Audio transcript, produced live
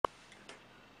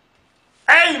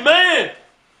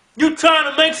You trying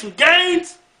to make some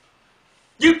gains?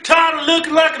 You tired of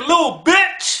looking like a little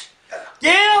bitch?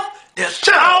 Yeah? That's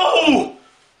oh!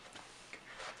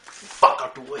 Fuck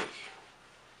out the way.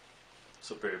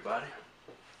 What's up, everybody?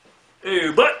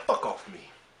 Everybody, Fuck off me.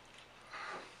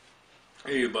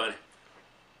 everybody.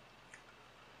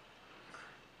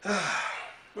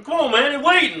 But come on, man. They're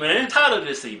waiting, man. Tired of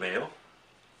this email.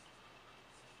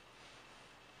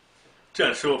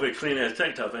 Trying to show up a clean ass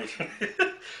tank top, ain't you?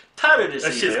 Tired of this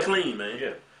email. That shit's clean, man.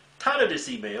 Yeah. Tired of this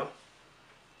email.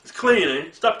 It's clean, ain't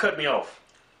it? Stop cutting me off.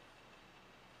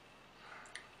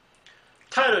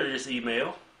 Tired of this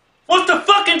email. What's the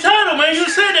fucking title, man? You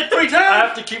said it 3 times. I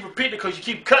have to keep repeating it because you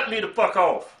keep cutting me the fuck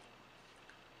off.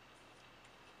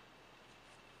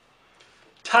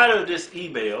 Title of this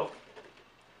email.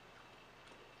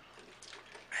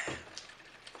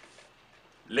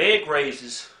 Leg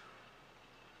raises.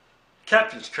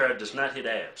 Captain's chair does not hit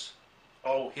abs.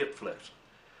 All hip flex.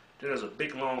 Then there's a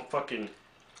big long fucking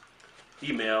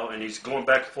email and he's going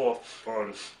back and forth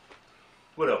on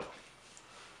whatever.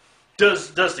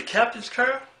 Does the captain's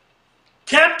chair?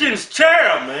 Captain's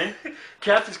chair, man.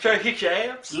 Captain's chair hit your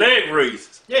abs? Leg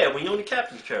raises. Yeah, when you're on the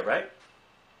captain's chair, right?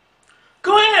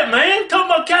 Go ahead, man. Talk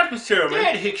about captain's chair, man.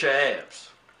 Yeah, it hit your abs.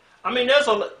 I mean, there's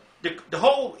the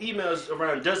whole email is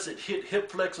around, does it hit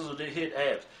hip flexors or does it hit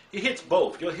abs? It hits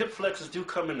both. Your hip flexors do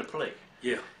come into play.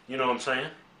 Yeah. You know what I'm saying?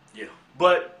 Yeah.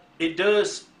 But it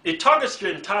targets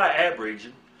your entire ab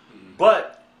region,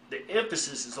 but the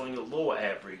emphasis is on your lower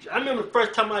ab region. I remember the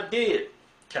first time I did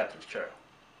captain's chair.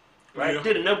 Right? Yeah.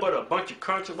 Did a number of a bunch of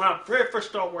crunches. When I very first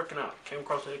started working out, came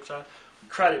across the exercise. We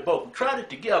tried it both. We tried it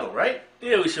together, right?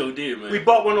 Yeah, we sure did, man. We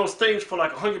bought one of those things for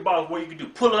like $100 where you could do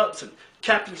pull-ups and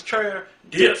captain's chair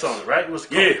dips on it, right? It was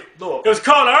called, it was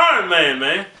called Iron Man,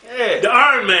 man. Yeah. The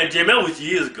Iron Man gym. That was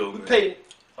years ago, man. We paid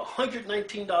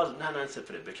 $119.99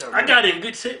 for that bitch. I got in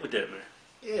good shape with that, man.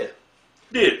 Yeah.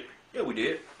 Did? Yeah, we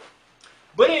did.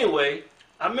 But anyway,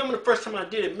 I remember the first time I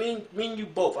did it, me and you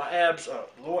both, our abs,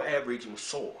 lower ab region was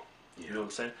sore. You know what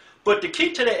I'm saying? But the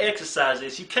key to that exercise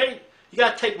is you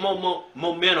got to take more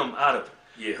momentum out of it.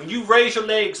 Yeah. When you raise your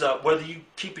legs up, whether you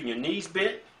keeping your knees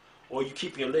bent or you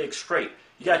keeping your legs straight,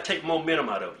 you got to take momentum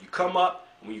out of it. You come up,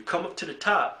 and when you come up to the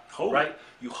top, right,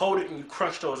 you hold it and you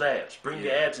crunch those abs. Bring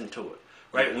your abs into it.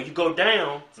 Right? Yeah. When you go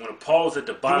down, you want to pause at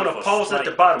the bottom. You want to pause at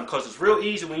the bottom because it's real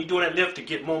easy when you're doing that lift to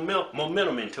get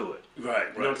momentum into it. Right.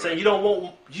 You know what I'm saying?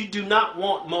 You do not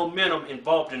want momentum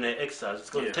involved in that exercise. It's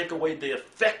going to take away the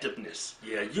effectiveness.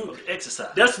 Yeah, of the exercise.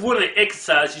 That's one of the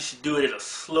exercises you should do it at a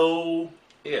slow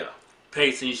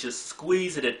pace, and you should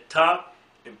squeeze it at the top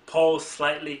and pause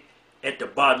slightly at the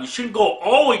bottom. You shouldn't go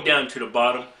all the way down to the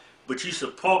bottom, but you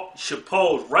should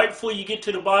pause right before you get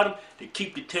to the bottom to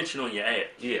keep the tension on your abs.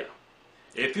 Yeah.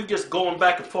 If you just going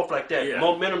back and forth like that,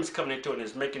 momentum's coming into it and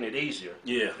it's making it easier.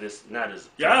 Yeah. And it's not as...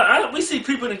 Yeah, we see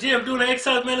people in the gym doing the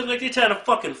exercise, man, look like they're trying to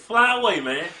fucking fly away,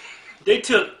 man. They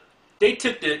took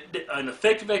an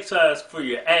effective exercise for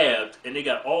your abs and they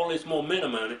got all this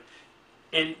momentum on it.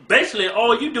 And basically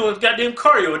all you doing is goddamn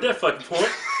cardio at that fucking point.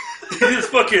 It's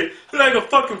fucking like a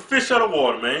fucking fish out of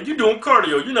water, man. You doing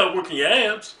cardio, you're not working your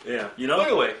abs. Yeah. You know?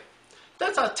 Anyway,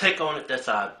 that's our take on it, that's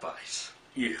our advice.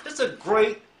 Yeah. It's a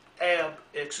great ab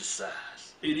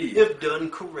exercise. It is. If done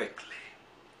correctly.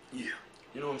 Yeah.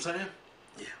 You know what I'm saying?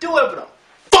 Yeah. Do whatever the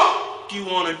fuck you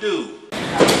want to do.